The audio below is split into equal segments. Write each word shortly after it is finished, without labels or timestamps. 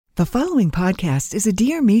The following podcast is a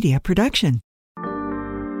Dear Media production.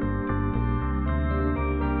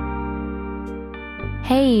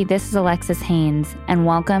 Hey, this is Alexis Haynes, and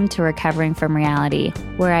welcome to Recovering from Reality,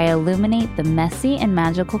 where I illuminate the messy and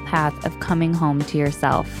magical path of coming home to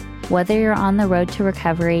yourself. Whether you're on the road to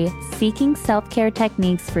recovery, seeking self-care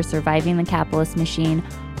techniques for surviving the capitalist machine,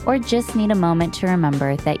 or just need a moment to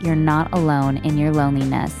remember that you're not alone in your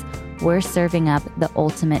loneliness, we're serving up the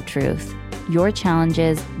ultimate truth. Your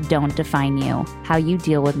challenges don't define you. How you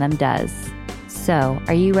deal with them does. So,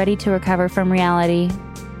 are you ready to recover from reality?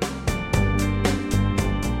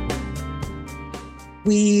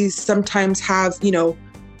 We sometimes have,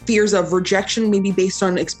 fears of rejection, maybe based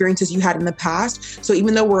on experiences you had in the past. So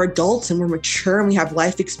even though we're adults and we're mature and we have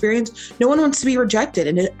life experience, no one wants to be rejected.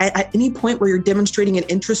 And at any point where you're demonstrating an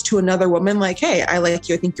interest to another woman, like, hey, I like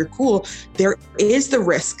you, I think you're cool, there is the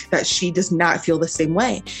risk that she does not feel the same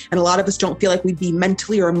way. And a lot of us don't feel like we'd be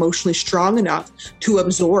mentally or emotionally strong enough to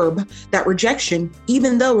absorb that rejection,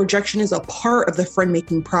 even though rejection is a part of the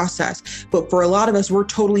friend-making process. But for a lot of us, we're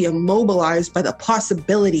totally immobilized by the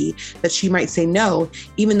possibility that she might say no,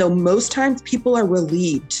 even though most times people are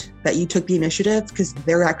relieved that you took the initiative because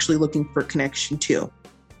they're actually looking for connection too.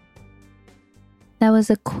 That was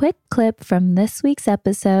a quick clip from this week's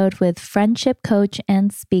episode with friendship coach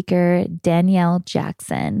and speaker Danielle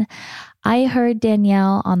Jackson. I heard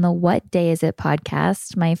Danielle on the What Day Is It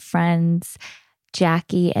podcast. My friends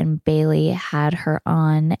Jackie and Bailey had her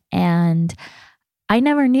on, and I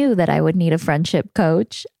never knew that I would need a friendship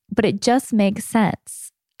coach, but it just makes sense.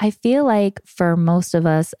 I feel like for most of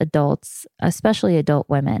us adults, especially adult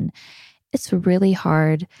women, it's really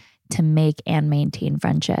hard to make and maintain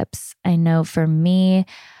friendships. I know for me,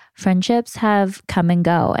 friendships have come and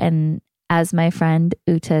go. And as my friend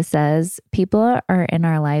Uta says, people are in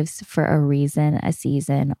our lives for a reason, a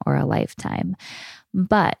season, or a lifetime.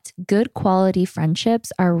 But good quality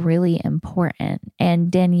friendships are really important. And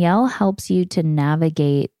Danielle helps you to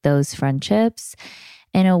navigate those friendships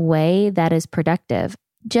in a way that is productive.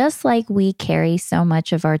 Just like we carry so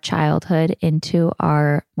much of our childhood into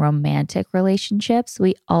our romantic relationships,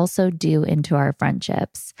 we also do into our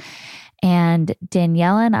friendships. And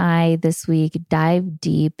Danielle and I this week dive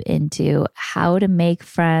deep into how to make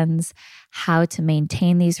friends, how to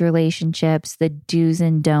maintain these relationships, the do's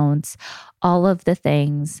and don'ts, all of the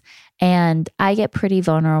things. And I get pretty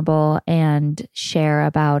vulnerable and share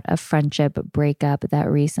about a friendship breakup that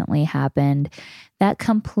recently happened that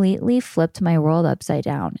completely flipped my world upside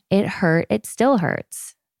down. It hurt. It still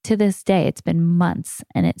hurts. To this day, it's been months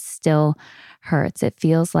and it still hurts. It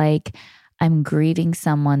feels like I'm grieving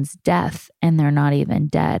someone's death and they're not even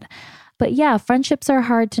dead. But yeah, friendships are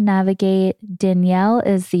hard to navigate. Danielle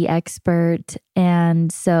is the expert.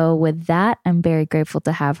 And so with that, I'm very grateful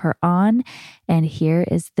to have her on. And here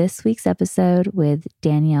is this week's episode with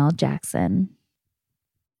Danielle Jackson.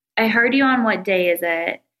 I heard you on What Day Is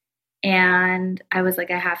It? And I was like,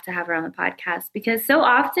 I have to have her on the podcast because so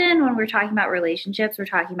often when we're talking about relationships, we're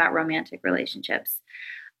talking about romantic relationships.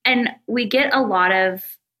 And we get a lot of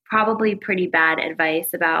probably pretty bad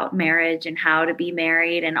advice about marriage and how to be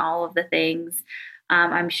married and all of the things,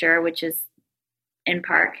 I'm sure, which is in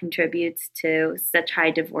part contributes to such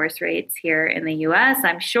high divorce rates here in the US,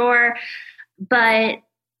 I'm sure. But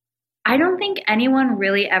I don't think anyone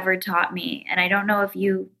really ever taught me, and I don't know if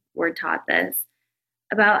you were taught this,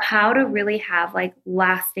 about how to really have like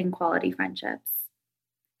lasting quality friendships.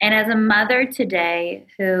 And as a mother today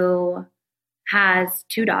who has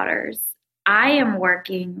 2 daughters, I am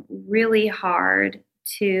working really hard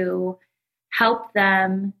to help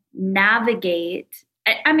them navigate.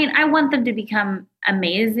 I want them to become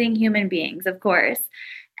amazing human beings, of course.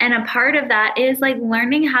 And a part of that is like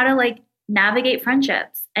learning how to like navigate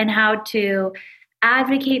friendships and how to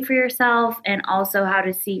advocate for yourself and also how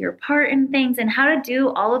to see your part in things and how to do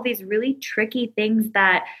all of these really tricky things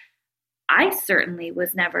that I certainly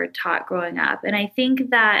was never taught growing up. And I think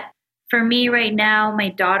that for me right now, my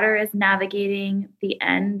daughter is navigating the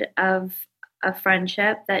end of a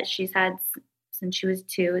friendship that she's had since she was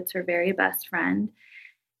 2. It's her very best friend.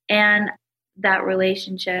 And that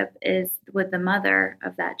relationship is with the mother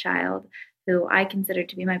of that child, who I consider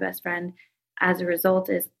to be my best friend, as a result,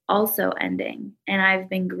 is also ending. And I've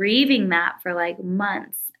been grieving that for like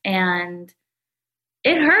months. And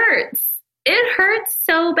it hurts. It hurts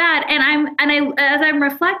so bad. As I'm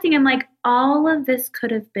reflecting, I'm like, all of this could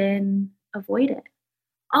have been avoided.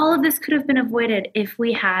 All of this could have been avoided if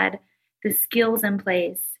we had the skills in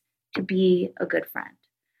place to be a good friend.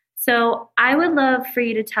 So I would love for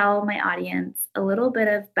you to tell my audience a little bit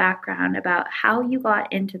of background about how you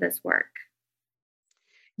got into this work.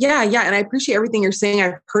 Yeah, yeah. And I appreciate everything you're saying.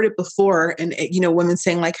 I've heard it before. And, women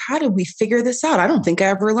saying like, how did we figure this out? I don't think I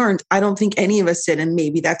ever learned. I don't think any of us did. And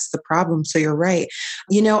maybe that's the problem. So you're right.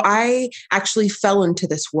 I actually fell into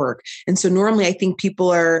this work. And so normally I think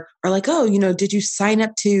people are like, oh, did you sign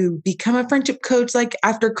up to become a friendship coach like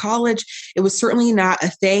after college? It was certainly not a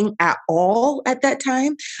thing at all at that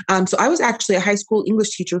time. So I was actually a high school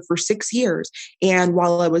English teacher for 6 years. And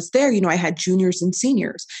while I was there, I had juniors and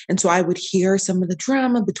seniors. And so I would hear some of the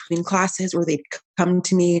drama between classes, or they'd come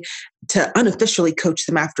to me to unofficially coach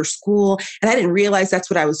them after school. And I didn't realize that's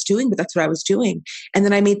what I was doing, but that's what I was doing. And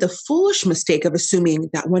then I made the foolish mistake of assuming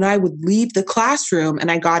that when I would leave the classroom and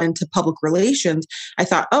I got into public relations, I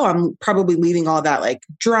thought, oh, I'm probably leaving all that like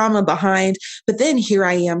drama behind. But then here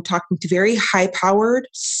I am talking to very high-powered,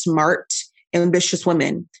 smart, ambitious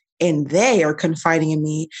women, and they are confiding in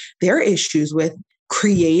me their issues with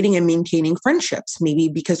creating and maintaining friendships, maybe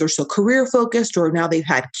because they're so career focused, or now they've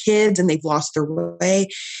had kids and they've lost their way.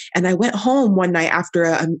 And I went home one night after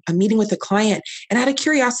a meeting with a client, and out of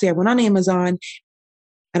curiosity, I went on Amazon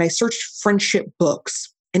and I searched friendship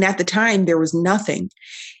books. And at the time, there was nothing.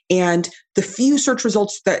 And the few search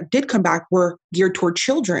results that did come back were geared toward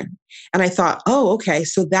children. And I thought, oh, okay,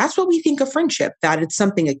 so that's what we think of friendship, that it's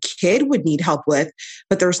something a kid would need help with,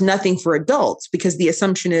 but there's nothing for adults, because the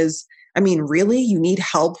assumption is, really, you need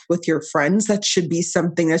help with your friends? That should be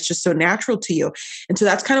something that's just so natural to you. And so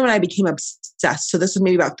that's kind of when I became obsessed. So this was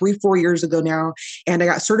maybe about 3-4 years ago now. And I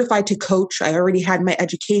got certified to coach. I already had my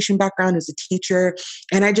education background as a teacher.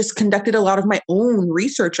 And I just conducted a lot of my own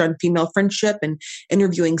research on female friendship and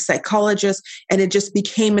interviewing psychologists. And it just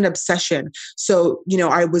became an obsession. So,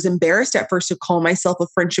 I was embarrassed at first to call myself a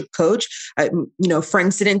friendship coach.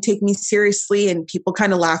 Friends didn't take me seriously and people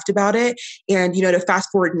kind of laughed about it. And, to fast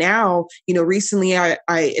forward now, recently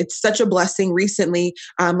it's such a blessing. Recently,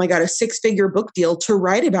 I got a 6-figure book deal to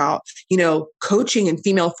write about, coaching and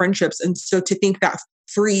female friendships. And so to think that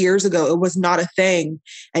 3 years ago, it was not a thing.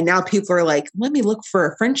 And now people are like, let me look for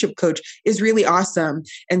a friendship coach, is really awesome.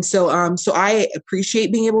 And so, so I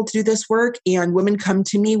appreciate being able to do this work, and women come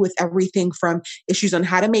to me with everything from issues on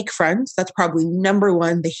how to make friends. That's probably number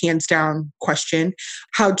one, the hands down question,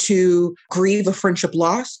 how to grieve a friendship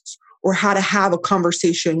loss, or how to have a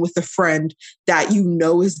conversation with a friend that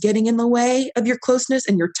is getting in the way of your closeness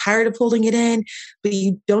and you're tired of holding it in, but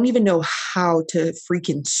you don't even know how to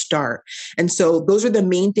freaking start. And so those are the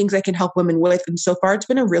main things I can help women with. And so far, it's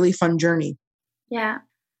been a really fun journey. Yeah.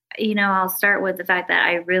 I'll start with the fact that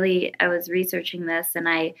I was researching this and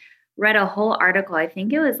I read a whole article. I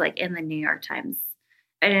think it was like in the New York Times.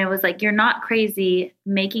 And it was like, you're not crazy.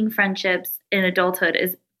 Making friendships in adulthood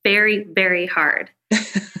is very, very hard.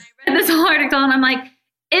 Read this whole article and I'm like,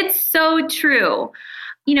 it's so true.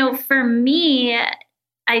 For me,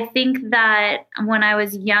 I think that when I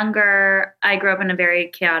was younger, I grew up in a very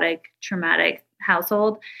chaotic, traumatic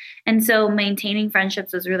household. And so maintaining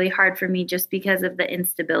friendships was really hard for me just because of the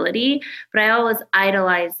instability. But I always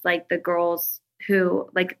idolized like the girls who,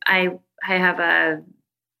 like, I have I'd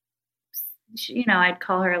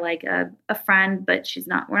call her like a friend, but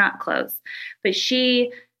we're not close. But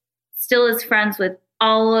she still is friends with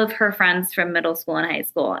all of her friends from middle school and high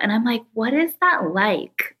school. And I'm like, what is that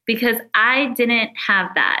like? Because I didn't have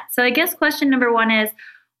that. So I guess question number one is,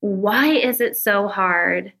 why is it so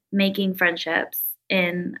hard making friendships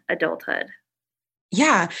in adulthood?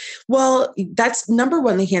 Yeah. Well, that's number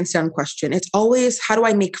one, the hands down question. It's always, how do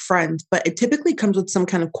I make friends? But it typically comes with some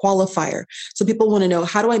kind of qualifier. So people want to know,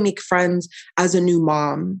 how do I make friends as a new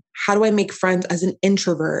mom? How do I make friends as an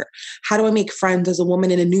introvert? How do I make friends as a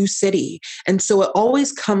woman in a new city? And so it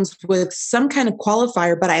always comes with some kind of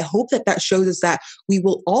qualifier, but I hope that shows us that we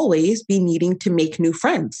will always be needing to make new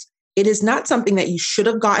friends. It is not something that you should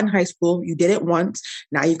have got in high school. You did it once.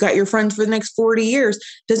 Now you've got your friends for the next 40 years. It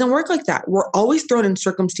doesn't work like that. We're always thrown in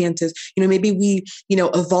circumstances. Maybe we,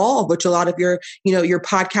 evolve, which a lot of your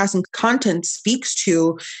podcast and content speaks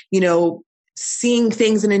to, seeing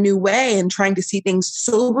things in a new way and trying to see things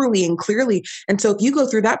soberly and clearly. And so if you go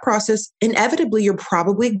through that process, inevitably, you're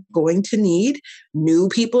probably going to need new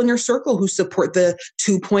people in your circle who support the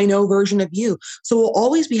 2.0 version of you. So we'll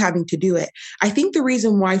always be having to do it. I think the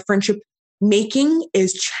reason why friendship making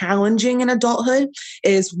is challenging in adulthood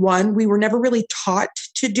is, one, we were never really taught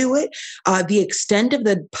to do it. The extent of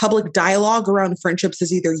the public dialogue around friendships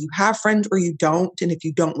is either you have friends or you don't. And if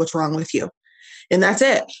you don't, what's wrong with you? And that's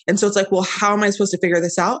it. And so it's like, well, how am I supposed to figure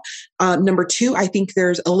this out? Number two, I think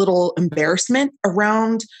there's a little embarrassment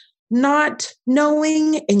around not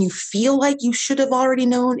knowing and you feel like you should have already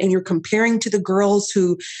known and you're comparing to the girls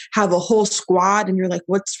who have a whole squad and you're like,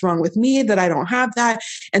 what's wrong with me that I don't have that?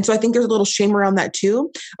 And so I think there's a little shame around that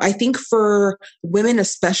too. I think for women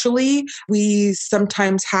especially, we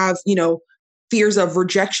sometimes have, fears of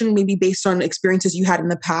rejection, maybe based on experiences you had in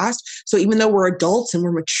the past. So even though we're adults and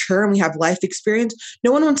we're mature and we have life experience,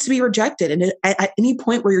 no one wants to be rejected. And at any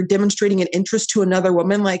point where you're demonstrating an interest to another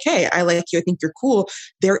woman, like, hey, I like you, I think you're cool,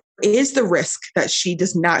 there is the risk that she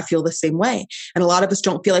does not feel the same way. And a lot of us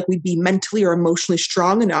don't feel like we'd be mentally or emotionally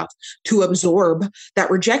strong enough to absorb that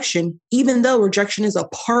rejection, even though rejection is a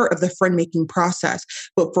part of the friend-making process.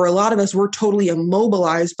 But for a lot of us, we're totally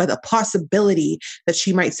immobilized by the possibility that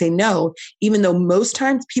she might say no, even though most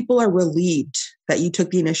times people are relieved that you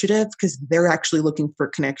took the initiative because they're actually looking for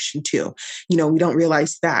connection too. We don't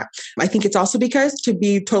realize that. I think it's also because, to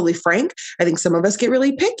be totally frank, I think some of us get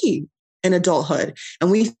really picky in adulthood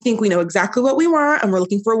and we think we know exactly what we want and we're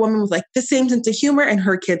looking for a woman with like the same sense of humor and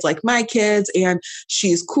her kids like my kids and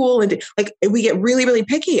she's cool and like we get really, really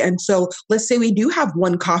picky. And so let's say we do have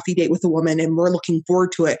one coffee date with a woman and we're looking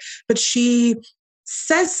forward to it, but she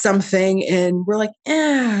says something and we're like,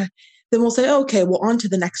 then we'll say, okay, well, on to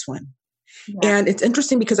the next one. Yeah. And it's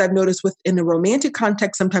interesting because I've noticed within the romantic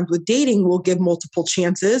context, sometimes with dating, we'll give multiple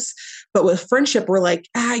chances. But with friendship, we're like,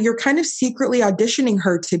 you're kind of secretly auditioning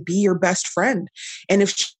her to be your best friend. And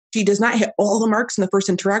if she does not hit all the marks in the first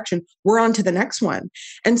interaction, we're on to the next one.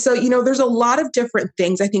 And so, there's a lot of different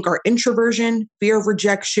things. I think our introversion, fear of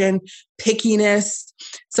rejection, pickiness,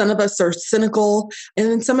 some of us are cynical, and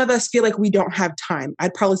then some of us feel like we don't have time.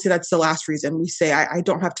 I'd probably say that's the last reason. We say, I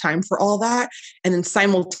don't have time for all that. And then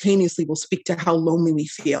simultaneously we'll speak to how lonely we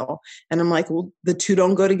feel. And I'm like, well, the two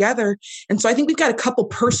don't go together. And so I think we've got a couple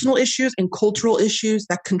personal issues and cultural issues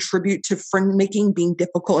that contribute to friend making being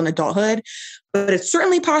difficult in adulthood. But it's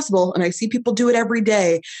certainly possible. And I see people do it every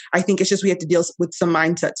day. I think it's just we have to deal with some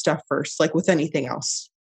mindset stuff first, like with anything else.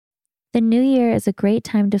 The new year is a great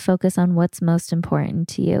time to focus on what's most important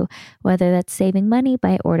to you, whether that's saving money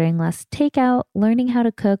by ordering less takeout, learning how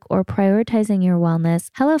to cook, or prioritizing your wellness.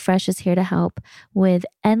 HelloFresh is here to help with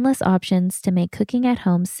endless options to make cooking at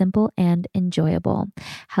home simple and enjoyable.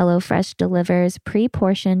 HelloFresh delivers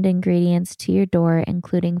pre-portioned ingredients to your door,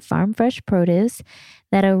 including farm fresh produce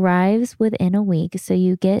that arrives within a week, so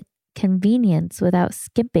you get convenience without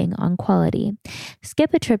skimping on quality.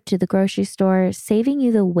 Skip a trip to the grocery store, saving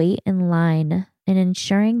you the wait in line and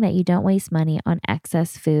ensuring that you don't waste money on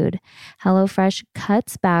excess food. HelloFresh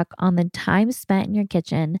cuts back on the time spent in your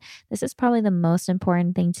kitchen. This is probably the most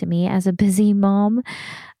important thing to me as a busy mom.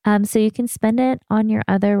 So you can spend it on your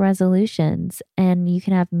other resolutions and you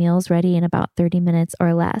can have meals ready in about 30 minutes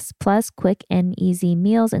or less. Plus, quick and easy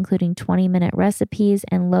meals, including 20-minute recipes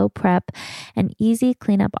and low prep and easy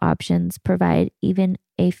cleanup options, provide even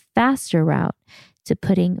a faster route to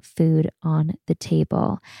putting food on the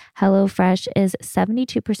table. HelloFresh is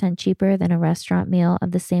 72% cheaper than a restaurant meal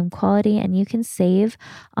of the same quality, and you can save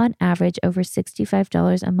on average over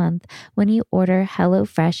 $65 a month when you order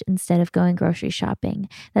HelloFresh instead of going grocery shopping.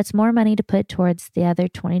 That's more money to put towards the other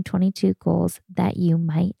 2022 goals that you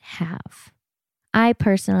might have. I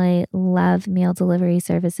personally love meal delivery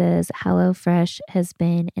services. HelloFresh has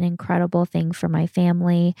been an incredible thing for my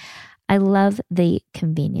family. I love the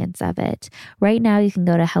convenience of it. Right now, you can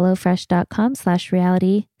go to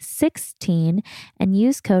HelloFresh.com/reality16 and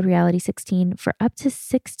use code reality16 for up to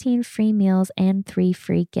 16 free meals and 3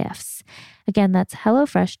 free gifts. Again, that's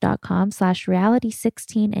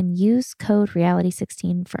HelloFresh.com/reality16 and use code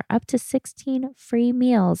reality16 for up to 16 free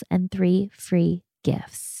meals and 3 free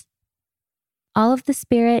gifts. All of the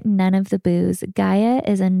spirit, none of the booze. Gaia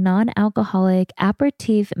is a non-alcoholic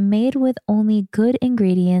aperitif made with only good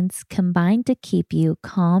ingredients combined to keep you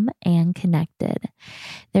calm and connected.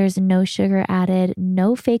 There's no sugar added,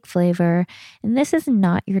 no fake flavor, and this is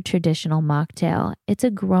not your traditional mocktail. It's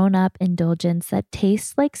a grown-up indulgence that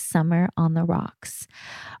tastes like summer on the rocks.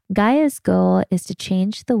 Gaia's goal is to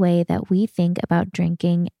change the way that we think about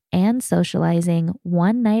drinking and socializing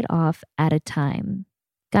one night off at a time.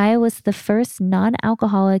 Gaia was the first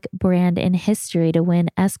non-alcoholic brand in history to win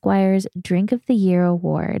Esquire's Drink of the Year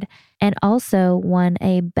award and also won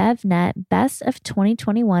a BevNet Best of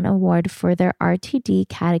 2021 award for their RTD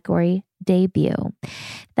category debut.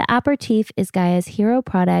 The aperitif is Gaia's hero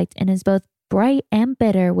product and is both bright and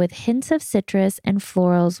bitter with hints of citrus and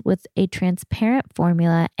florals with a transparent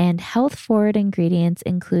formula and health-forward ingredients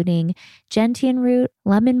including gentian root,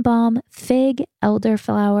 lemon balm, fig,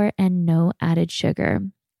 elderflower, and no added sugar.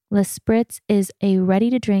 Le Spritz is a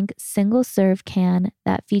ready-to-drink single-serve can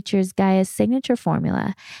that features Gaia's signature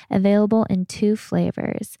formula, available in 2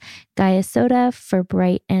 flavors: Gaia Soda for a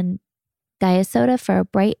bright and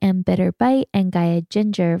bitter bite, and Gaia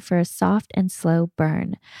Ginger for a soft and slow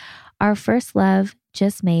burn. Our first love,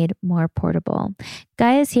 just made more portable.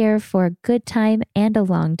 Gaia's here for a good time and a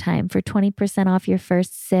long time. For 20% off your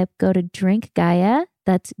first sip, go to Drink Gaia,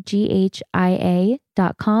 that's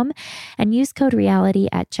GHIA.com, and use code REALITY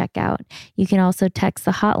at checkout. You can also text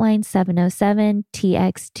the hotline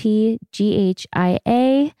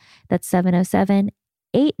 707-TXT-GHIA, that's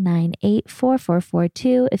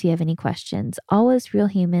 707-898-4442 if you have any questions. Always real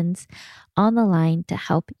humans on the line to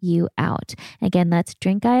help you out. Again, that's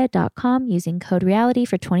drinkgaia.com using code REALITY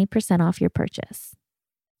for 20% off your purchase.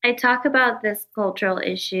 I talk about this cultural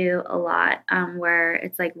issue a lot, where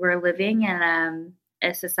it's like we're living in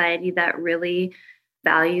a society that really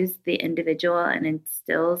values the individual and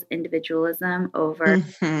instills individualism over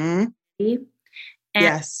and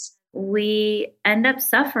yes, we end up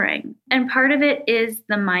suffering. And part of it is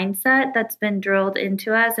the mindset that's been drilled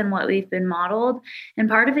into us and what we've been modeled. And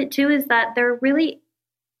part of it too is that there really,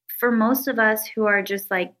 for most of us who are just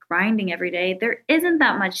like grinding every day, there isn't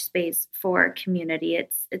that much space for community.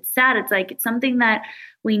 It's sad. It's like it's something that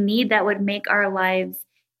we need that would make our lives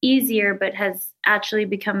easier, but has actually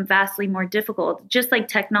become vastly more difficult, just like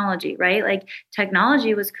technology, right? Like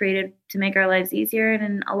technology was created to make our lives easier. And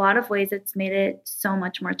in a lot of ways, it's made it so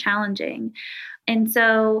much more challenging. And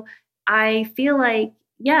so I feel like,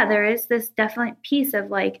 yeah, there is this definite piece of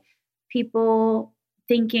like people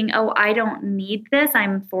thinking, oh, I don't need this.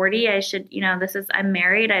 I'm 40. I should, I'm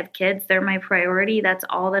married. I have kids. They're my priority. That's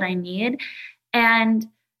all that I need. And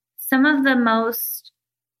some of the most,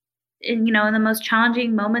 in the most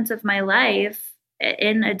challenging moments of my life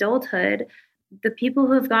in adulthood, the people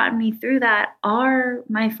who have gotten me through that are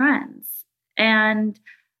my friends. And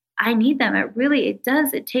I need them. It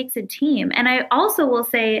does. It takes a team. And I also will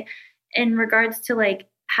say, in regards to like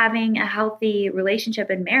having a healthy relationship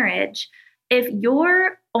and marriage, if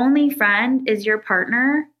your only friend is your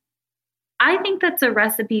partner, I think that's a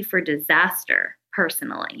recipe for disaster,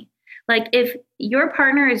 personally. Like if your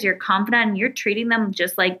partner is your confidant and you're treating them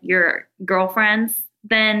just like your girlfriends,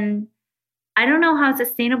 then I don't know how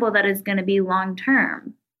sustainable that is going to be long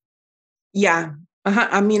term. Yeah.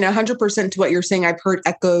 I mean, 100% to what you're saying, I've heard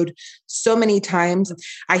echoed so many times.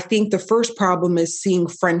 I think the first problem is seeing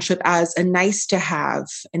friendship as a nice to have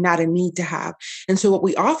and not a need to have. And so what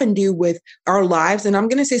we often do with our lives, and I'm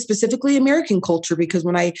going to say specifically American culture, because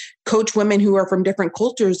when I coach women who are from different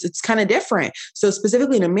cultures, it's kind of different. So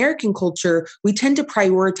specifically in American culture, we tend to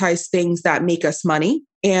prioritize things that make us money.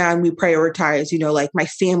 And we prioritize, like my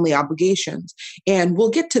family obligations. And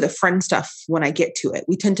we'll get to the friend stuff when I get to it.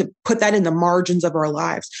 We tend to put that in the margins of our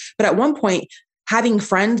lives. But at one point, having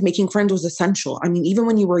friends, making friends was essential. I mean, even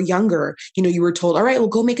when you were younger, you were told, all right, well,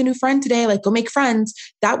 go make a new friend today. Like, go make friends.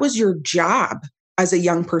 That was your job as a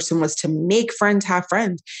young person, was to make friends, have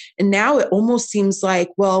friends. And now it almost seems like,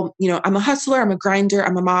 well, I'm a hustler, I'm a grinder,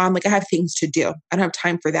 I'm a mom, like I have things to do. I don't have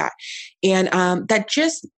time for that. And that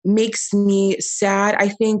just makes me sad, I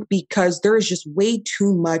think, because there is just way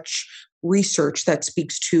too much research that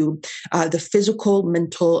speaks to the physical,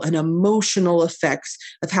 mental, and emotional effects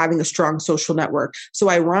of having a strong social network. So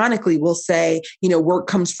ironically, we'll say, work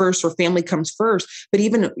comes first or family comes first. But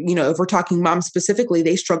even, if we're talking moms specifically,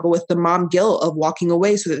 they struggle with the mom guilt of walking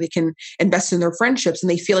away so that they can invest in their friendships. And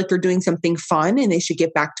they feel like they're doing something fun and they should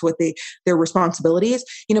get back to what their responsibilities.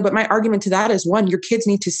 But my argument to that is, one, your kids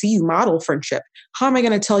need to see you model friendship. How am I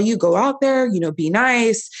going to tell you, go out there, be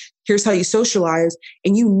nice, here's how you socialize,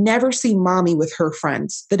 and you never see mommy with her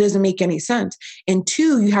friends? That doesn't make any sense. And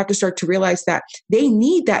two, you have to start to realize that they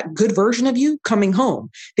need that good version of you coming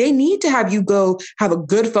home. They need to have you go have a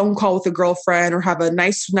good phone call with a girlfriend or have a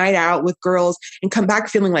nice night out with girls and come back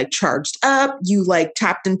feeling like charged up. You like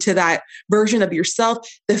tapped into that version of yourself.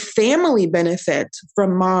 The family benefits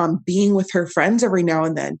from mom being with her friends every now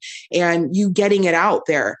and then and you getting it out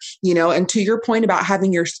there, and to your point about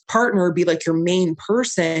having your partner be like your main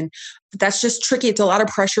person, that's just tricky. It's a lot of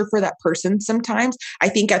pressure for that person sometimes. I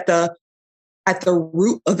think at the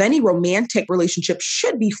root of any romantic relationship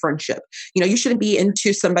should be friendship. You shouldn't be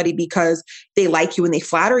into somebody because they like you and they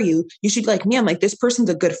flatter you. You should be like, man, like this person's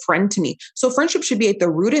a good friend to me. So friendship should be at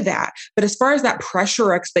the root of that. But as far as that pressure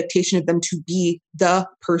or expectation of them to be the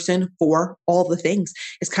person for all the things.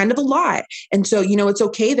 It's kind of a lot. And so, it's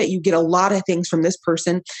okay that you get a lot of things from this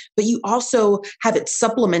person, but you also have it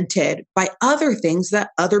supplemented by other things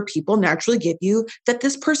that other people naturally give you that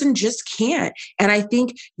this person just can't. And I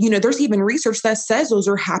think, there's even research that says those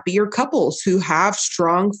are happier couples who have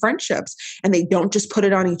strong friendships and they don't just put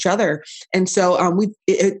it on each other. And so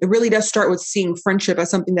it really does start with seeing friendship as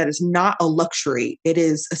something that is not a luxury. It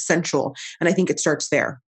is essential. And I think it starts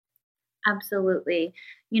there. Absolutely.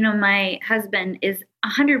 My husband is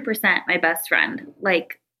 100% my best friend.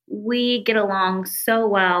 Like, we get along so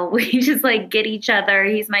well. We just get each other.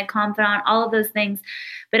 He's my confidant, all of those things.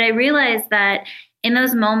 But I realized that in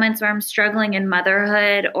those moments where I'm struggling in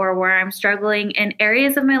motherhood or where I'm struggling in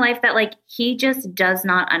areas of my life that he just does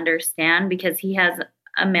not understand because he has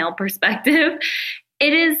a male perspective,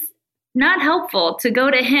 it is not helpful to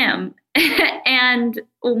go to him and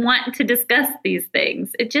want to discuss these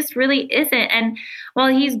things. It just really isn't. And while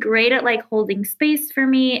he's great at holding space for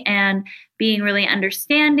me and being really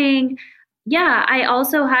understanding, I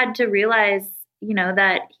also had to realize,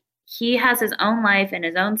 that he has his own life and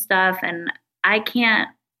his own stuff, and I can't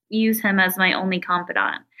use him as my only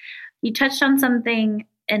confidant. You touched on something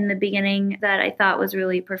in the beginning that I thought was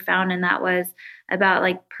really profound, and that was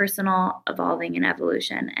about personal evolving and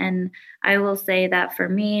evolution. And I will say that for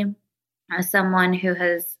me, as someone who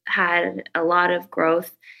has had a lot of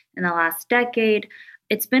growth in the last decade,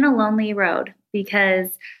 it's been a lonely road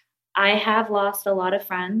because I have lost a lot of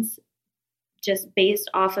friends just based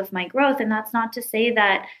off of my growth. And that's not to say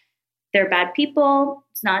that they're bad people.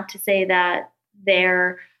 It's not to say that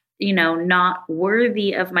they're, not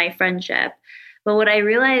worthy of my friendship. But what I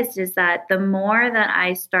realized is that the more that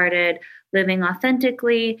I started living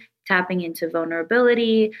authentically, tapping into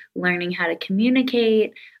vulnerability, learning how to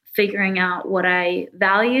communicate, figuring out what I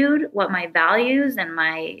valued, what my values and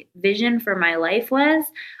my vision for my life was,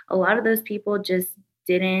 a lot of those people just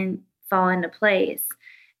didn't fall into place.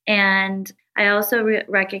 And I also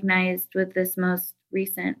recognized with this most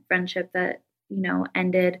recent friendship that,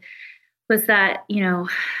 ended, was that,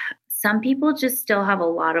 some people just still have a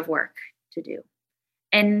lot of work to do.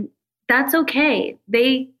 And that's okay.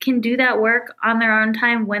 They can do that work on their own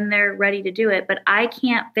time when they're ready to do it. But I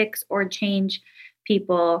can't fix or change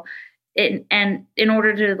people in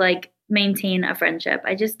order to maintain a friendship.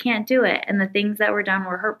 I just can't do it. And the things that were done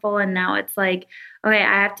were hurtful. And now it's okay,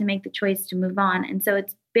 I have to make the choice to move on. And so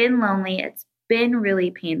it's been lonely. It's been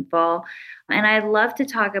really painful. And I'd love to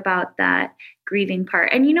talk about that grieving part.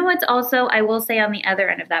 And what's also, I will say on the other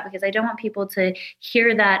end of that, because I don't want people to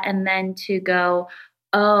hear that and then to go,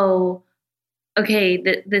 oh, okay,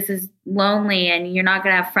 this is lonely and you're not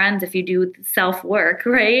going to have friends if you do self-work,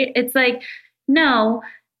 right? It's no,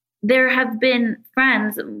 there have been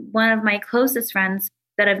friends, one of my closest friends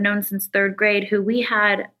that I've known since third grade, who we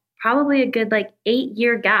had probably a good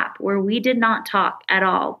 8-year gap where we did not talk at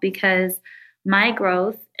all because my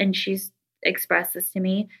growth, and she's expressed this to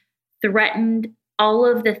me, threatened all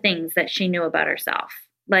of the things that she knew about herself.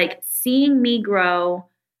 Seeing me grow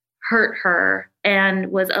hurt her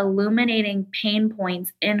and was illuminating pain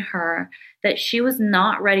points in her that she was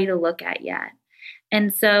not ready to look at yet.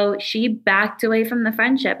 And so she backed away from the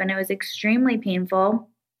friendship, and it was extremely painful.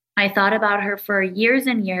 I thought about her for years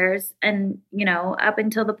and years, and, up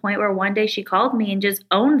until the point where one day she called me and just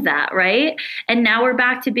owned that, right? And now we're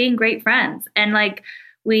back to being great friends. And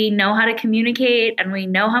we know how to communicate, and we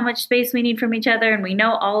know how much space we need from each other, and we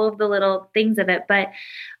know all of the little things of it. But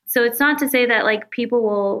so it's not to say that people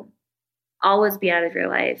will always be out of your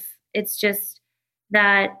life. It's just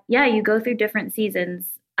that, you go through different seasons.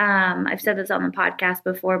 I've said this on the podcast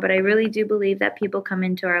before, but I really do believe that people come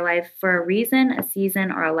into our life for a reason, a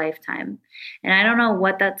season, or a lifetime. And I don't know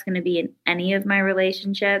what that's going to be in any of my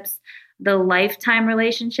relationships. The lifetime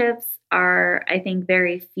relationships are, I think,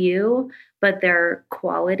 very few, but they're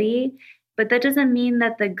quality. But that doesn't mean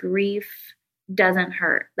that the grief doesn't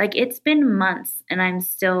hurt. It's been months and I'm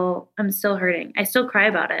still hurting. I still cry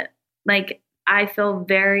about it. I feel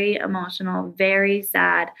very emotional, very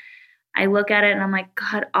sad. I look at it and I'm like,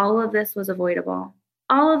 God, all of this was avoidable.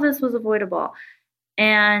 All of this was avoidable.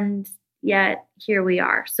 And yet here we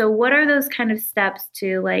are. So what are those kind of steps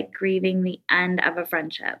to grieving the end of a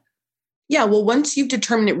friendship? Yeah, well, once you've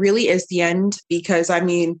determined it really is the end, because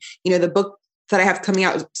the book that I have coming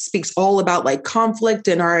out speaks all about conflict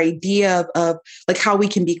and our idea of how we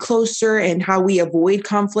can be closer and how we avoid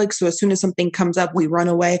conflict. So as soon as something comes up, we run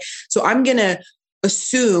away. So I'm going to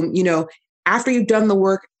assume, after you've done the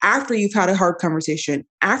work, after you've had a hard conversation,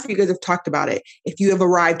 after you guys have talked about it, if you have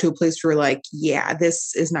arrived to a place where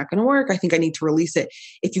this is not going to work, I think I need to release it.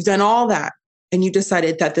 If you've done all that, and you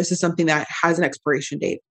decided that this is something that has an expiration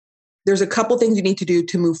date. There's a couple things you need to do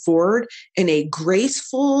to move forward in a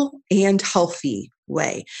graceful and healthy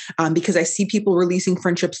way. Because I see people releasing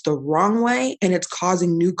friendships the wrong way, and it's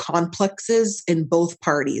causing new complexes in both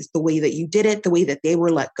parties, the way that you did it, the way that they were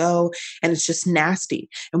let go, and it's just nasty.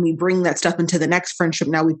 And we bring that stuff into the next friendship.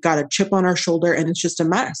 Now we've got a chip on our shoulder and it's just a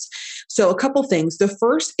mess. So a couple things. The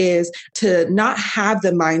first is to not have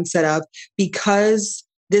the mindset of, because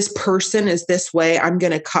this person is this way, I'm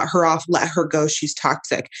going to cut her off, let her go, she's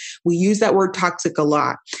toxic. We use that word toxic a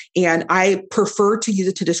lot. And I prefer to use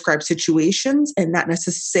it to describe situations and not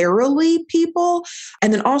necessarily people.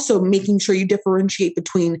 And then also making sure you differentiate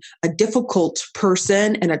between a difficult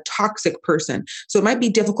person and a toxic person. So it might be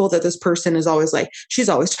difficult that this person is always like, she's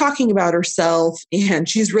always talking about herself and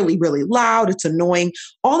she's really, really loud. It's annoying.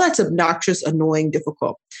 All that's obnoxious, annoying,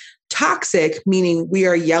 difficult. Toxic, meaning we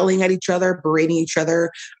are yelling at each other, berating each other,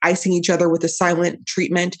 icing each other with a silent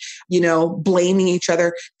treatment, blaming each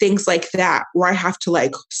other, things like that, where I have to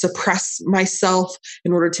like suppress myself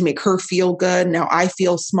in order to make her feel good. Now I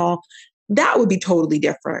feel small. That would be totally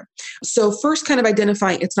different. So first kind of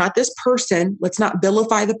identifying it's not this person, let's not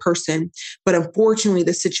vilify the person, but unfortunately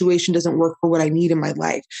the situation doesn't work for what I need in my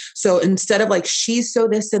life. So instead of like, she's so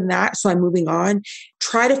this and that, so I'm moving on,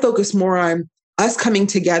 try to focus more on us coming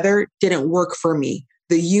together didn't work for me.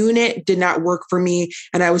 The unit did not work for me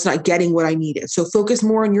and I was not getting what I needed. So focus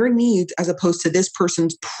more on your needs as opposed to this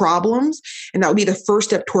person's problems. And that would be the first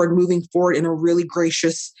step toward moving forward in a really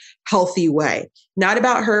gracious, healthy way. Not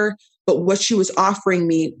about her, but what she was offering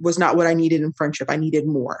me was not what I needed in friendship. I needed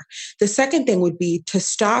more. The second thing would be to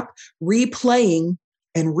stop replaying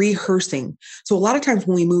and rehearsing. So a lot of times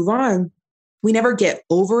when we move on, we never get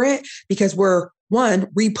over it because we're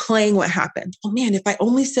replaying what happened. Oh man, if I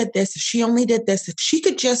only said this, if she only did this, if she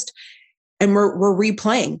could just, and we're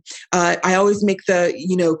replaying. I always make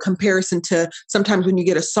the, comparison to sometimes when you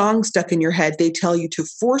get a song stuck in your head, they tell you to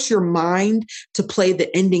force your mind to play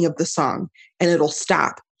the ending of the song and it'll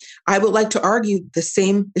stop. I would like to argue the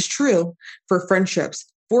same is true for friendships.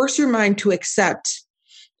 Force your mind to accept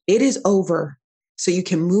it is over so you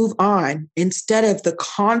can move on instead of the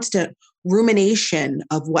constant rumination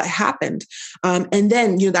of what happened. And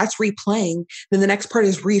then, that's replaying. Then the next part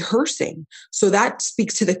is rehearsing. So that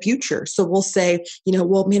speaks to the future. So we'll say,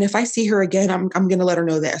 well, man, if I see her again, I'm going to let her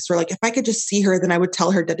know this. Or like, if I could just see her, then I would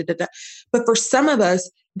tell her da, da, da, da. But for some of us,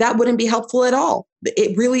 that wouldn't be helpful at all.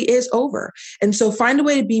 It really is over. And so find a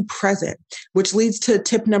way to be present, which leads to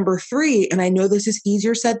tip number 3. And I know this is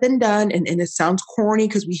easier said than done. And it sounds corny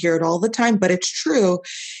because we hear it all the time, but it's true.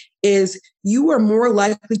 Is you are more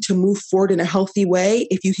likely to move forward in a healthy way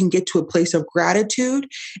if you can get to a place of gratitude,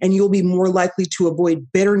 and you'll be more likely to avoid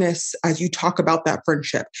bitterness as you talk about that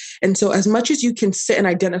friendship. And so as much as you can sit and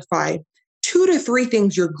identify 2 to 3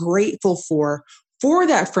 things you're grateful for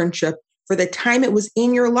that friendship, for the time it was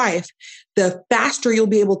in your life, the faster you'll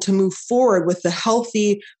be able to move forward with the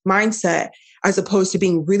healthy mindset as opposed to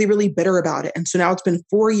being really, really bitter about it. And so now it's been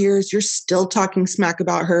 4 years, you're still talking smack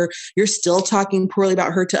about her, you're still talking poorly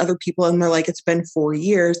about her to other people, and they're like, it's been 4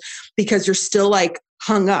 years because you're still like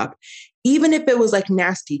hung up. Even if it was like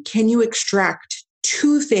nasty, can you extract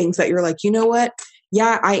 2 things that you're like, you know what?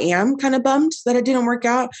 Yeah, I am kind of bummed that it didn't work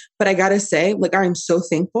out, but I gotta say, like, I'm so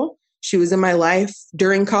thankful she was in my life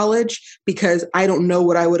during college because I don't know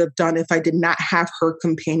what I would have done if I did not have her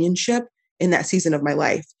companionship in that season of my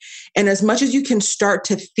life. And as much as you can start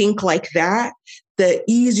to think like that, the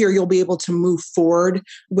easier you'll be able to move forward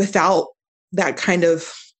without that kind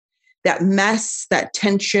of that mess, that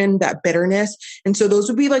tension, that bitterness. And so those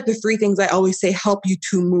would be like the 3 things I always say help you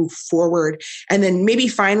to move forward. And then maybe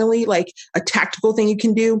finally, like a tactical thing you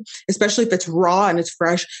can do, especially if it's raw and it's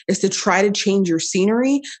fresh, is to try to change your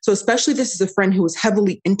scenery. So especially if this is a friend who is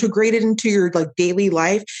heavily integrated into your like daily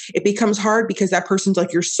life, it becomes hard because that person's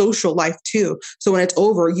like your social life too. So when it's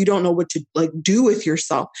over, you don't know what to like do with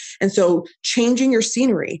yourself. And so changing your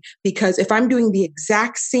scenery, because if I'm doing the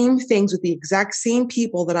exact same things with the exact same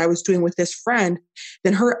people that I was doing with this friend,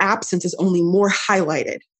 then her absence is only more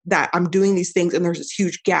highlighted that I'm doing these things and there's this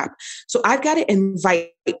huge gap. So I've got to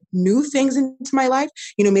invite new things into my life.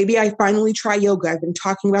 Maybe I finally try yoga. I've been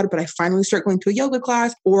talking about it, but I finally start going to a yoga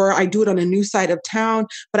class, or I do it on a new side of town,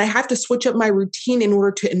 but I have to switch up my routine in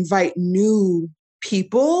order to invite new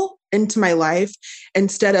people into my life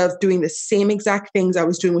instead of doing the same exact things I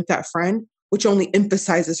was doing with that friend, which only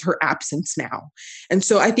emphasizes her absence now. And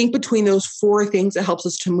so I think between those 4 things, it helps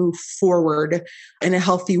us to move forward in a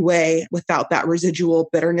healthy way without that residual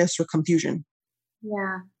bitterness or confusion.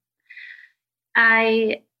 Yeah.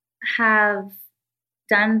 I have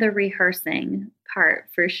done the rehearsing part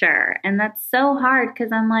for sure. And that's so hard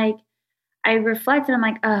because I'm like, I reflect and I'm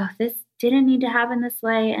like, oh, this didn't need to happen this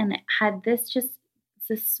way. And had this just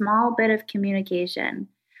a small bit of communication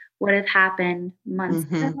would have happened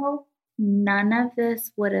months ago, none of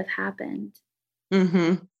this would have happened.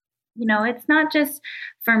 You know, it's not just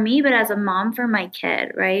for me, but as a mom for my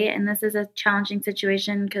kid, right? And this is a challenging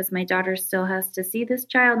situation because my daughter still has to see this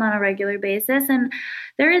child on a regular basis. And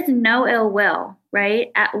there is no ill will,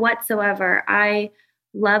 right? Whatsoever. I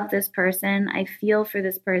love this person. I feel for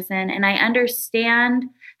this person. And I understand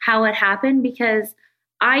how it happened because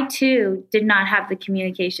I too did not have the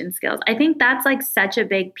communication skills. I think that's like such a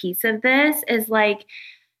big piece of this is like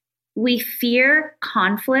we fear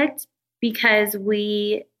conflict because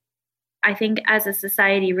I think as a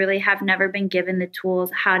society really have never been given the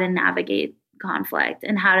tools how to navigate conflict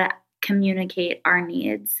and how to communicate our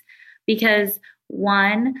needs. Because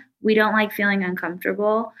one, we don't like feeling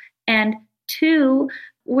uncomfortable. And two,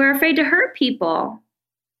 we're afraid to hurt people,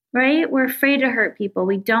 right? We're afraid to hurt people.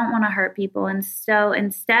 We don't want to hurt people. And so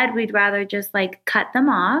instead, we'd rather just like cut them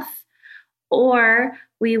off, or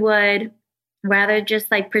we would rather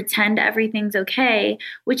just like pretend everything's okay,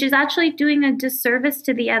 which is actually doing a disservice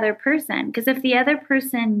to the other person. Because if the other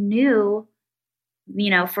person knew,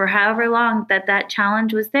 you know, for however long that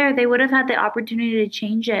challenge was there, they would have had the opportunity to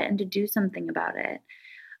change it and to do something about it.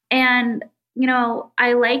 And, you know,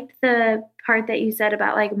 I liked the part that you said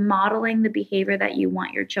about like modeling the behavior that you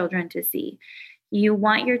want your children to see. You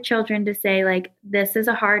want your children to say, like, this is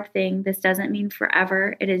a hard thing. This doesn't mean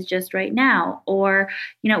forever. It is just right now. Or,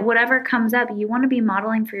 you know, whatever comes up, you want to be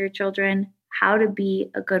modeling for your children how to be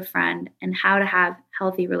a good friend and how to have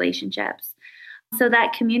healthy relationships. So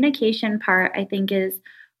that communication part, I think, is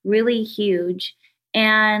really huge.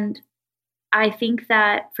 And I think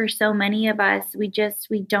that for so many of us, we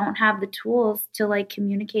don't have the tools to like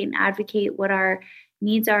communicate and advocate what our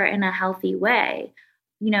needs are in a healthy way.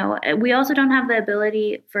 You know, we also don't have the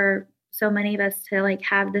ability for so many of us to like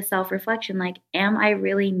have the self-reflection, like, am I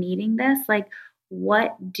really needing this? Like,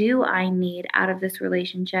 what do I need out of this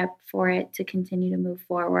relationship for it to continue to move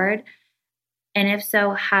forward? And if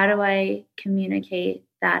so, how do I communicate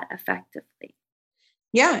that effectively?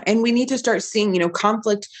 Yeah. And we need to start seeing,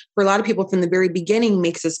 conflict for a lot of people from the very beginning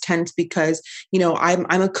makes us tense because, I'm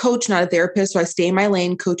a coach, not a therapist. So I stay in my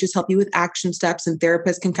lane. Coaches help you with action steps and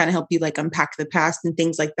therapists can kind of help you like unpack the past and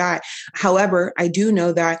things like that. However, I do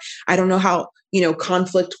know that I don't know how,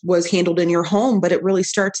 conflict was handled in your home, but it really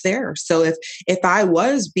starts there. So if I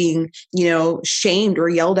was being, shamed or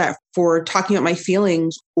yelled at for talking about my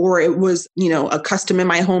feelings, or it was, a custom in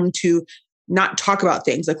my home to not talk about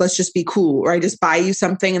things like, let's just be cool, or I just buy you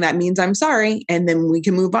something and that means I'm sorry. And then we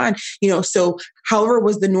can move on, so however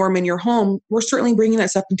was the norm in your home, we're certainly bringing that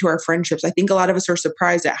stuff into our friendships. I think a lot of us are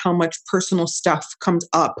surprised at how much personal stuff comes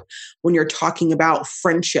up when you're talking about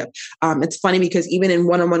friendship. It's funny because even in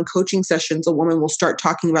one-on-one coaching sessions, a woman will start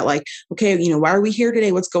talking about like, okay, why are we here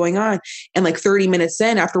today? What's going on? And like 30 minutes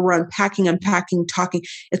in, after we're unpacking, talking,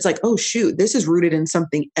 it's like, oh shoot, this is rooted in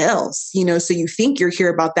something else, so you think you're here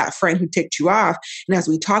about that friend who ticked you off. And as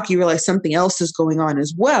we talk, you realize something else is going on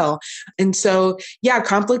as well. And so, yeah,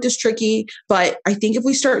 conflict is tricky, but I think if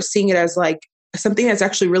we start seeing it as like something that's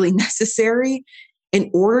actually really necessary in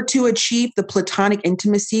order to achieve the platonic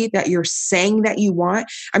intimacy that you're saying that you want.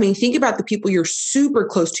 I mean, think about the people you're super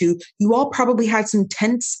close to. You all probably had some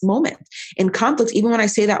tense moments and conflicts. Even when I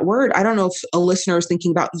say that word, I don't know if a listener is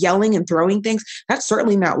thinking about yelling and throwing things. That's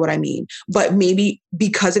certainly not what I mean. But maybe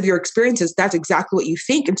because of your experiences, that's exactly what you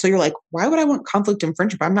think. And so you're like, why would I want conflict in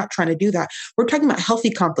friendship? I'm not trying to do that. We're talking about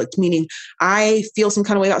healthy conflict, meaning I feel some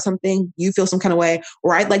kind of way about something, you feel some kind of way,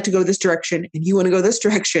 or I'd like to go this direction and you want to go this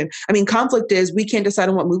direction. I mean, conflict is we can't decide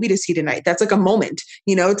on what movie to see tonight. That's like a moment,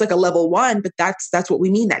 it's like a level one, but that's what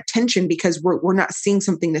we mean, that tension, because we're not seeing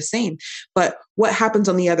something the same. But what happens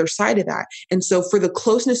on the other side of that? And so for the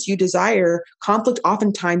closeness you desire, conflict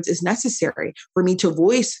oftentimes is necessary for me to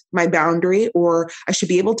voice my boundary, or I should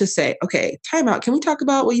be able to say, okay, time out. Can we talk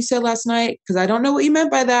about what you said last night? Because I don't know what you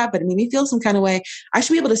meant by that, but it made me feel some kind of way. I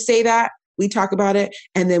should be able to say that. We talk about it,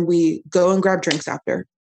 and then we go and grab drinks after.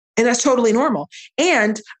 And that's totally normal.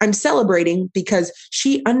 And I'm celebrating because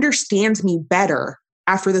she understands me better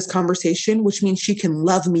after this conversation, which means she can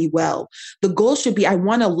love me well. The goal should be, I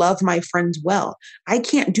want to love my friends well. I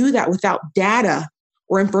can't do that without data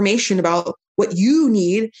or information about what you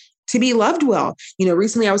need to be loved well.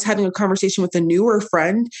 Recently I was having a conversation with a newer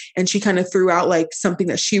friend, and she kind of threw out like something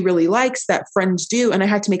that she really likes that friends do. And I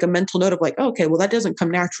had to make a mental note of like, oh, okay, well, that doesn't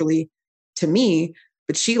come naturally to me,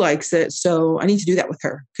 but she likes it. So I need to do that with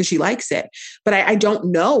her because she likes it. But I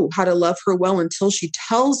don't know how to love her well until she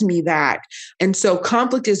tells me that. And so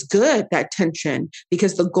conflict is good, that tension,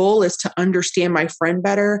 because the goal is to understand my friend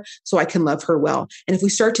better so I can love her well. And if we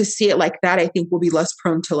start to see it like that, I think we'll be less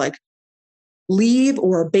prone to like leave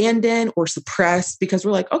or abandon or suppress, because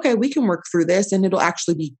we're like, okay, we can work through this and it'll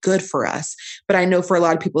actually be good for us. But I know for a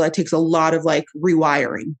lot of people that takes a lot of like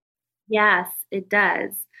rewiring. Yes, it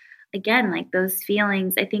does. Again, like those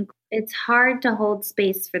feelings, I think it's hard to hold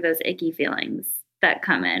space for those icky feelings that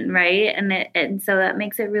come in, right? And so that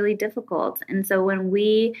makes it really difficult. And so when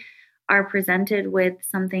we are presented with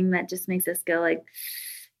something that just makes us go like,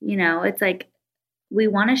 it's like we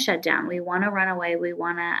want to shut down, we want to run away, we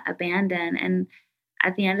want to abandon. And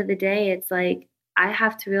at the end of the day, it's like I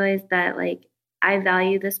have to realize that like I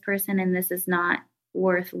value this person and this is not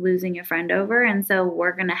worth losing a friend over. And so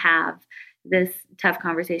we're going to have this tough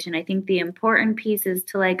conversation. I think the important piece is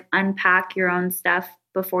to like unpack your own stuff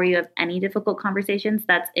before you have any difficult conversations.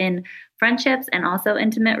 That's in friendships and also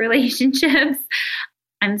intimate relationships.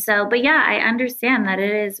 And so, but yeah, I understand that it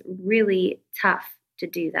is really tough to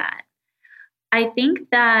do that. I think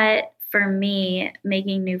that for me,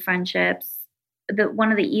 making new friendships, one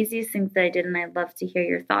of the easiest things that I did, and I'd love to hear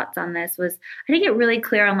your thoughts on this, was I had to get really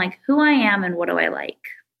clear on like who I am and what do I like.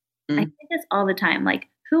 I say this all the time, like,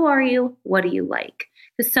 who are you? What do you like?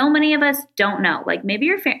 Because so many of us don't know. Like maybe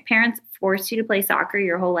your parents forced you to play soccer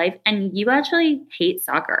your whole life and you actually hate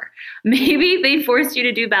soccer. Maybe they forced you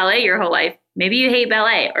to do ballet your whole life. Maybe you hate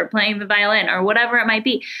ballet or playing the violin or whatever it might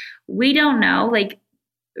be. We don't know like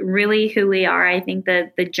really who we are. I think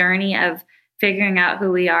that the journey of figuring out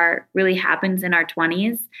who we are really happens in our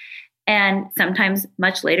 20s and sometimes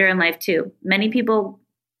much later in life too. Many people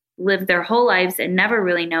live their whole lives and never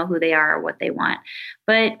really know who they are or what they want.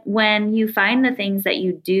 But when you find the things that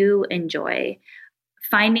you do enjoy,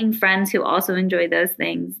 finding friends who also enjoy those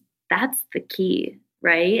things, that's the key,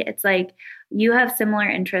 right? It's like you have similar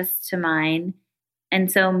interests to mine.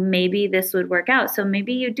 And so maybe this would work out. So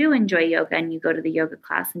maybe you do enjoy yoga and you go to the yoga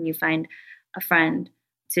class and you find a friend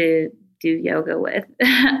to do yoga with.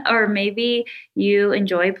 Or maybe you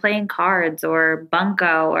enjoy playing cards or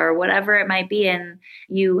bunko or whatever it might be. And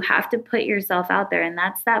you have to put yourself out there. And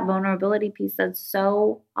that's that vulnerability piece that's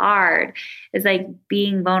so hard, is like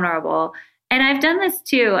being vulnerable. And I've done this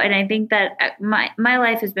too. And I think that my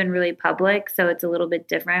life has been really public. So it's a little bit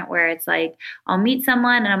different where it's like, I'll meet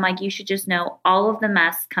someone and I'm like, you should just know all of the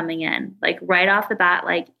mess coming in, like right off the bat,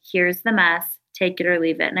 like, here's the mess, take it or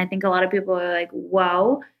leave it. And I think a lot of people are like,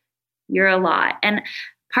 whoa, you're a lot. And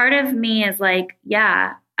part of me is like,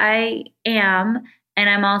 yeah, I am. And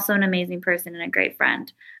I'm also an amazing person and a great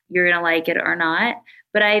friend. You're going to like it or not.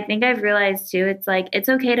 But I think I've realized too, it's like, it's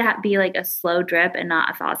okay to be like a slow drip and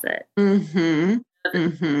not a faucet. Mm-hmm.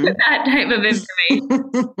 Mm-hmm. That type of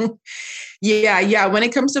information. Yeah. When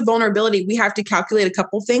it comes to vulnerability, we have to calculate a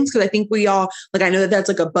couple things, because I think we all, like, I know that that's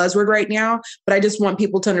like a buzzword right now, but I just want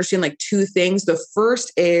people to understand like two things. The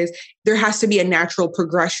first is there has to be a natural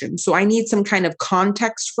progression. So I need some kind of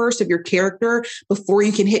context first of your character before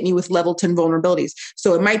you can hit me with level 10 vulnerabilities.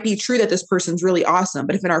 So it might be true that this person's really awesome,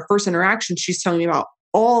 but if in our first interaction, she's telling me about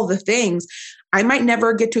all the things, I might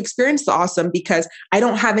never get to experience the awesome because I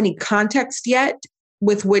don't have any context yet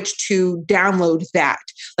with which to download that.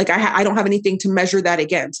 Like I don't have anything to measure that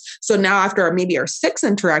against. So now after maybe our sixth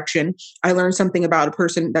interaction, I learned something about a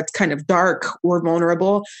person that's kind of dark or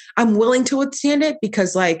vulnerable. I'm willing to withstand it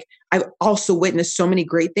because like I've also witnessed so many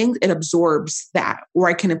great things. It absorbs that, or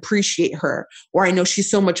I can appreciate her, or I know she's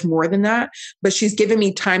so much more than that, but she's given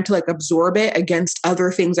me time to like absorb it against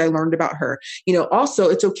other things I learned about her. Also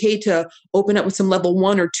it's okay to open up with some level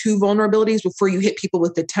 1 or 2 vulnerabilities before you hit people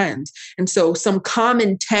with the 10s. And so some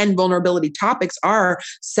common 10 vulnerability topics are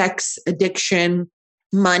sex, addiction,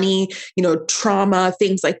 money, trauma,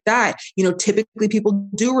 things like that. Typically people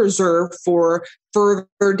do reserve for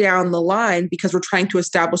further down the line because we're trying to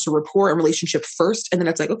establish a rapport and relationship first. And then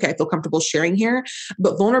it's like, okay, I feel comfortable sharing here.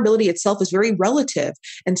 But vulnerability itself is very relative.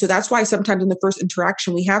 And so that's why sometimes in the first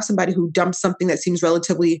interaction, we have somebody who dumps something that seems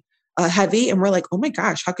relatively heavy. And we're like, oh my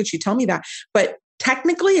gosh, how could she tell me that? But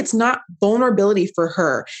technically, it's not vulnerability for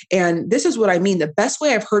her. And this is what I mean. The best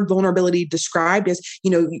way I've heard vulnerability described is,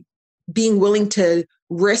 being willing to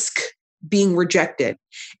risk being rejected.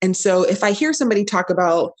 And so if I hear somebody talk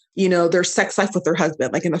about, their sex life with their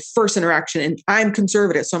husband, like in the first interaction, and I'm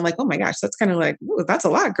conservative. So I'm like, oh my gosh, that's kind of like, ooh, that's a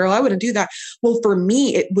lot, girl. I wouldn't do that. Well, for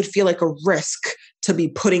me, it would feel like a risk to be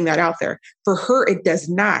putting that out there. For her, it does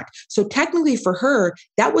not. So technically for her,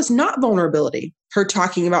 that was not vulnerability. Her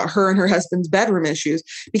talking about her and her husband's bedroom issues,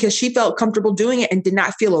 because she felt comfortable doing it and did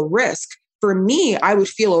not feel a risk. for me, I would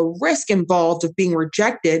feel a risk involved of being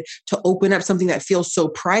rejected to open up something that feels so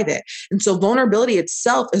private. And so vulnerability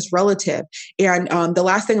itself is relative. And the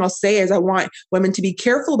last thing I'll say is I want women to be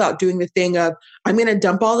careful about doing the thing of, I'm going to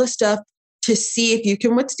dump all this stuff to see if you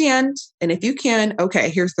can withstand. And if you can, okay,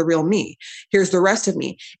 here's the real me. Here's the rest of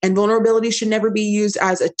me. And vulnerability should never be used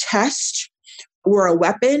as a test or a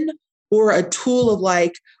weapon or a tool of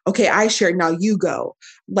like, okay, I shared, now you go.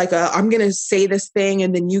 Like, I'm going to say this thing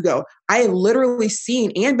and then you go. I have literally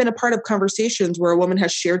seen and been a part of conversations where a woman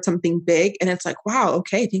has shared something big and it's like, wow,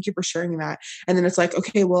 okay, thank you for sharing that. And then it's like,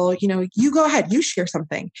 okay, well, you go ahead, you share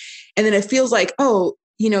something. And then it feels like, oh,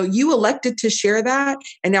 you elected to share that.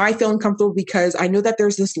 And now I feel uncomfortable because I know that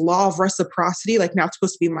there's this law of reciprocity, like now it's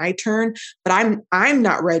supposed to be my turn, but I'm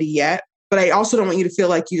not ready yet. But I also don't want you to feel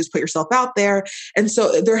like you just put yourself out there. And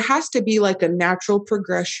so there has to be like a natural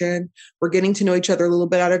progression. We're getting to know each other a little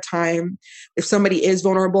bit at a time. If somebody is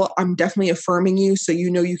vulnerable, I'm definitely affirming you. So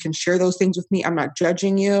you can share those things with me. I'm not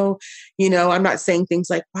judging you. I'm not saying things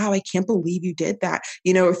like, wow, I can't believe you did that,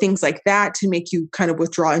 or things like that to make you kind of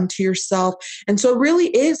withdraw into yourself. And so it really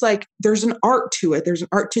is like, there's an art to it. There's an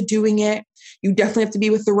art to doing it. You definitely have to be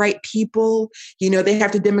with the right people. They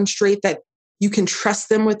have to demonstrate that you can trust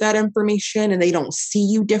them with that information and they don't see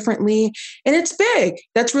you differently. And it's big.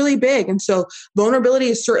 That's really big. And so vulnerability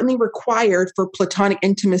is certainly required for platonic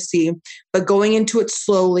intimacy, but going into it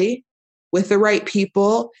slowly with the right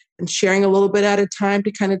people and sharing a little bit at a time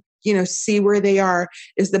to kind of, see where they are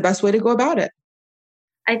is the best way to go about it.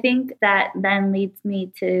 I think that then leads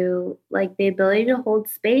me to like the ability to hold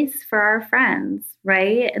space for our friends,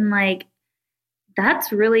 right? And like,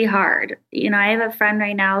 that's really hard. I have a friend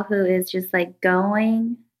right now who is just like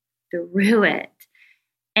going through it.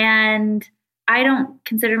 And I don't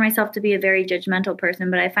consider myself to be a very judgmental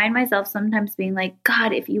person, but I find myself sometimes being like,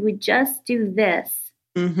 God, if you would just do this,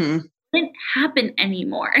 it wouldn't happen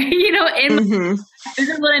anymore. This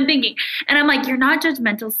is what I'm thinking. And I'm like, you're not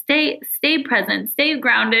judgmental. Stay present, stay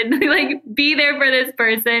grounded, like be there for this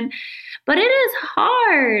person. But it is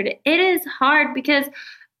hard. It is hard because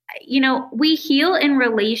we heal in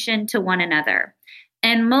relation to one another.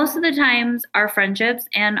 And most of the times our friendships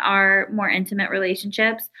and our more intimate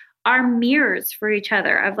relationships are mirrors for each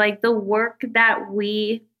other of like the work that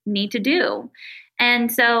we need to do.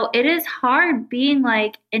 And so it is hard being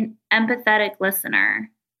like an empathetic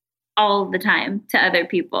listener all the time to other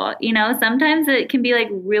people. Sometimes it can be like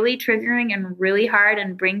really triggering and really hard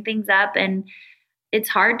and bring things up. And it's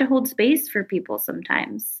hard to hold space for people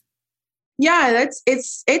sometimes. Yeah,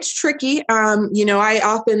 it's tricky. I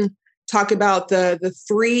often talk about the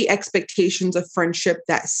 3 expectations of friendship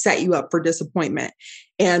that set you up for disappointment.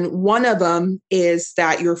 And one of them is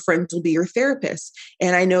that your friends will be your therapist.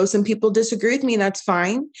 And I know some people disagree with me, and that's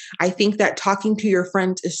fine. I think that talking to your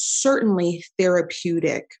friends is certainly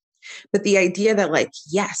therapeutic. But the idea that like,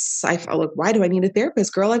 yes, I felt like, why do I need a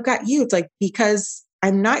therapist? Girl, I've got you. It's like, because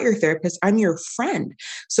I'm not your therapist. I'm your friend.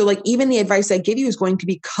 So like even the advice I give you is going to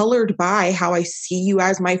be colored by how I see you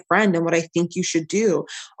as my friend and what I think you should do.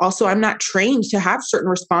 Also, I'm not trained to have certain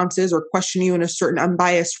responses or question you in a certain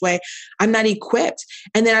unbiased way. I'm not equipped.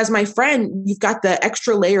 And then as my friend, you've got the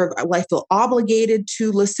extra layer of I feel obligated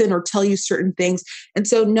to listen or tell you certain things. And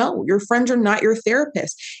so no, your friends are not your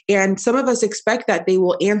therapist. And some of us expect that they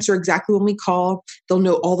will answer exactly when we call. They'll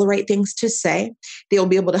know all the right things to say. They'll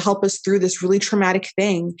be able to help us through this really traumatic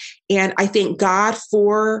thing. And I thank God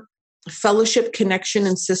for fellowship, connection,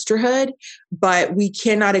 and sisterhood, but we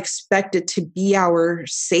cannot expect it to be our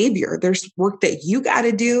savior. There's work that you got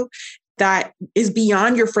to do that is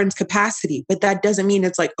beyond your friend's capacity. But that doesn't mean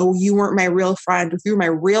it's like, oh, you weren't my real friend. If you were my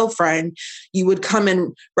real friend, you would come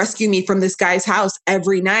and rescue me from this guy's house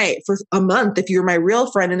every night for a month if you're my real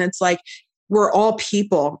friend. And it's like, we're all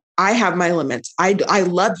people. I have my limits. I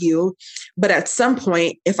love you. But at some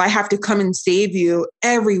point, if I have to come and save you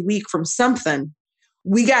every week from something,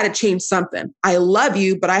 we got to change something. I love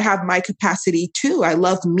you, but I have my capacity too. I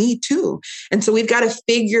love me too. And so we've got to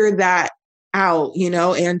figure that out,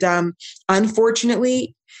 and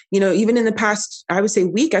unfortunately, even in the past, I would say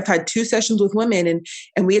week, I've had 2 sessions with women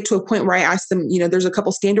and we get to a point where I ask them, there's a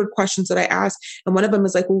couple standard questions that I ask. And one of them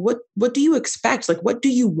is like, well, what do you expect? Like, what do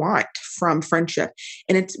you want from friendship?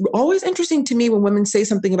 And it's always interesting to me when women say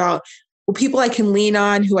something about, well, people I can lean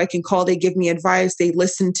on, who I can call, they give me advice, they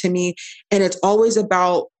listen to me. And it's always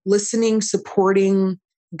about listening, supporting,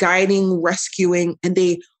 guiding, rescuing, and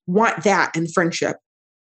they want that in friendship.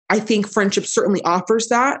 I think friendship certainly offers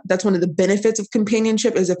that. That's one of the benefits of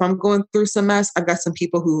companionship is if I'm going through some mess, I've got some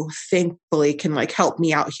people who thankfully can help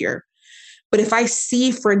me out here. But if I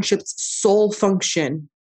see friendship's sole function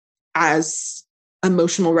as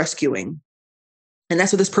emotional rescuing, And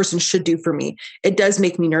that's what this person should do for me. It does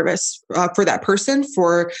make me nervous for that person,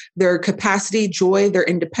 for their capacity, joy, their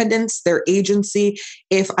independence, their agency.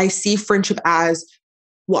 If I see friendship as,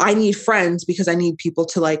 well, I need friends because I need people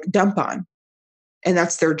to like dump on. And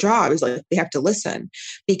that's their job, is like they have to listen.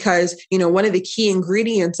 Because, one of the key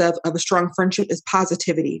ingredients of a strong friendship is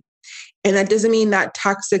positivity. And that doesn't mean that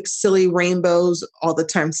toxic, silly rainbows all the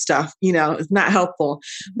time stuff, is not helpful.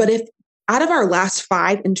 But if out of our last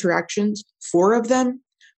 5 interactions, 4 of them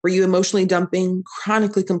were you emotionally dumping,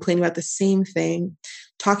 chronically complaining about the same thing,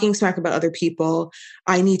 talking smack about other people,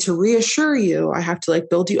 I need to reassure you. I have to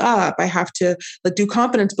like build you up. I have to like do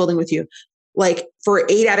confidence building with you. Like for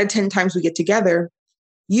 8 out of 10 times we get together,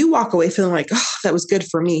 you walk away feeling like, oh, that was good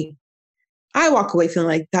for me. I walk away feeling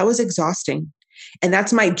like that was exhausting. And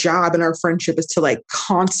that's my job in our friendship, is to like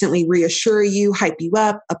constantly reassure you, hype you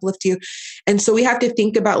up, uplift you. And so we have to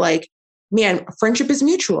think about like, man, friendship is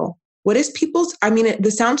mutual. What is people's,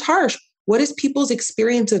 this sounds harsh. What is people's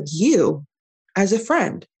experience of you as a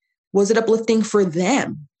friend? Was it uplifting for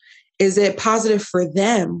them? Is it positive for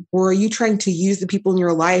them? Or are you trying to use the people in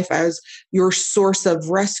your life as your source of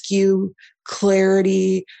rescue,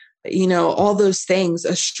 clarity, all those things,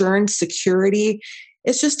 assurance, security?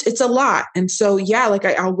 It's a lot. And so, yeah, like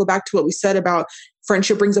I'll go back to what we said about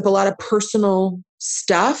friendship brings up a lot of personal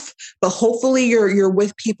stuff, but hopefully you're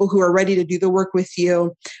with people who are ready to do the work with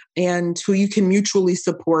you and who you can mutually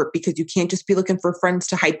support, because you can't just be looking for friends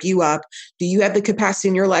to hype you up. Do you have the capacity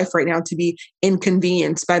in your life right now to be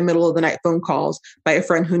inconvenienced by middle of the night phone calls by a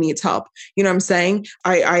friend who needs help? You know what I'm saying?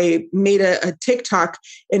 I made a TikTok,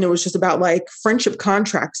 and it was just about like friendship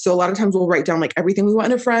contracts. So a lot of times we'll write down like everything we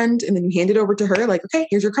want in a friend, and then you hand it over to her like, okay,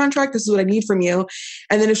 here's your contract. This is what I need from you.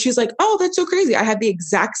 And then if she's like, oh, that's so crazy, I have the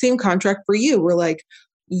exact same contract for you, we're like,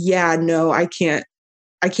 yeah, no, I can't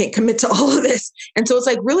commit to all of this. And so it's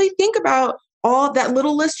like, really think about all that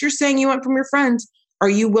little list you're saying you want from your friends. Are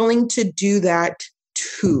you willing to do that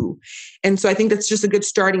too? And so I think that's just a good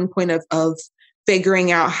starting point of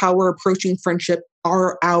figuring out how we're approaching friendship.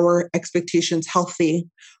 Are our expectations healthy?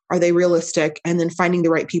 Are they realistic? And then finding the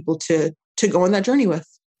right people to go on that journey with.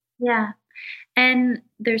 Yeah. And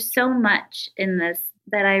there's so much in this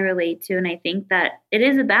that I relate to. And I think that it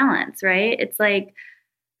is a balance, right? It's like,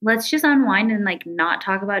 let's just unwind and like not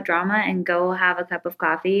talk about drama and go have a cup of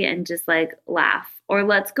coffee and just like laugh. Or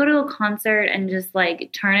let's go to a concert and just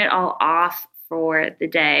like turn it all off for the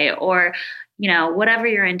day. Or, whatever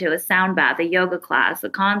you're into, a sound bath, a yoga class, a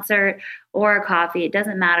concert, or a coffee. It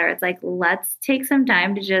doesn't matter. It's like, let's take some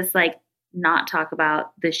time to just like not talk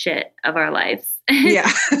about the shit of our lives.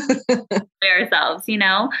 Yeah. ourselves,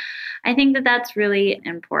 I think that that's really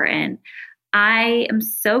important. I am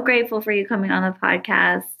so grateful for you coming on the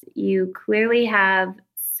podcast. You clearly have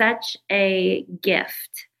such a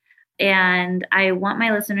gift, and I want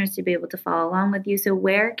my listeners to be able to follow along with you. So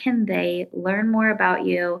where can they learn more about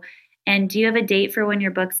you? And do you have a date for when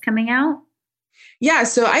your book's coming out? Yeah.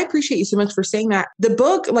 So I appreciate you so much for saying that. The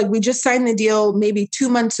book, like we just signed the deal maybe 2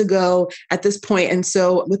 months ago at this point. And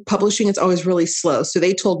so with publishing, it's always really slow. So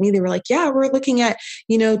they told me, they were like, yeah, we're looking at,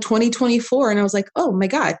 2024. And I was like, oh my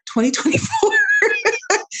God, 2024.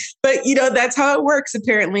 But, that's how it works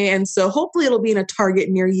apparently. And so hopefully it'll be in a Target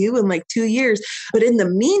near you in like 2 years. But in the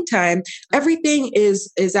meantime, everything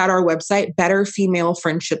is at our website,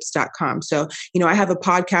 betterfemalefriendships.com. So, I have a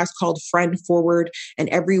podcast called Friend Forward, and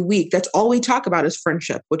every week that's all we talk about is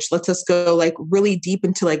friendship, which lets us go like really deep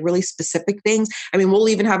into like really specific things. We'll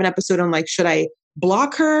even have an episode on like, should I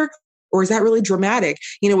block her? Or is that really dramatic?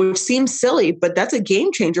 Which seems silly, but that's a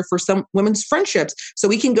game changer for some women's friendships. So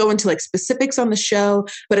we can go into like specifics on the show.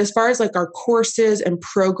 But as far as like our courses and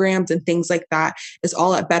programs and things like that, is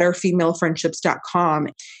all at betterfemalefriendships.com.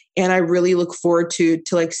 And I really look forward to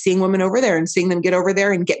like seeing women over there and seeing them get over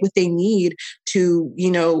there and get what they need to,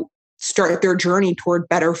 start their journey toward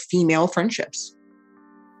better female friendships.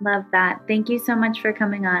 Love that. Thank you so much for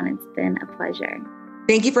coming on. It's been a pleasure.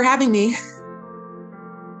 Thank you for having me.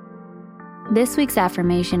 This week's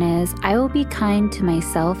affirmation is, I will be kind to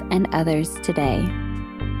myself and others today.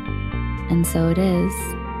 And so it is.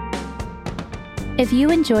 If you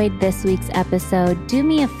enjoyed this week's episode, do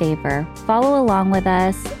me a favor, follow along with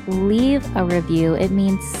us, leave a review. It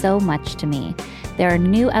means so much to me. There are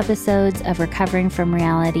new episodes of Recovering from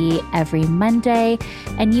Reality every Monday,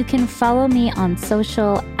 and you can follow me on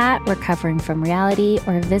social at Recovering from Reality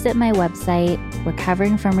or visit my website,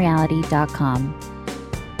 recoveringfromreality.com.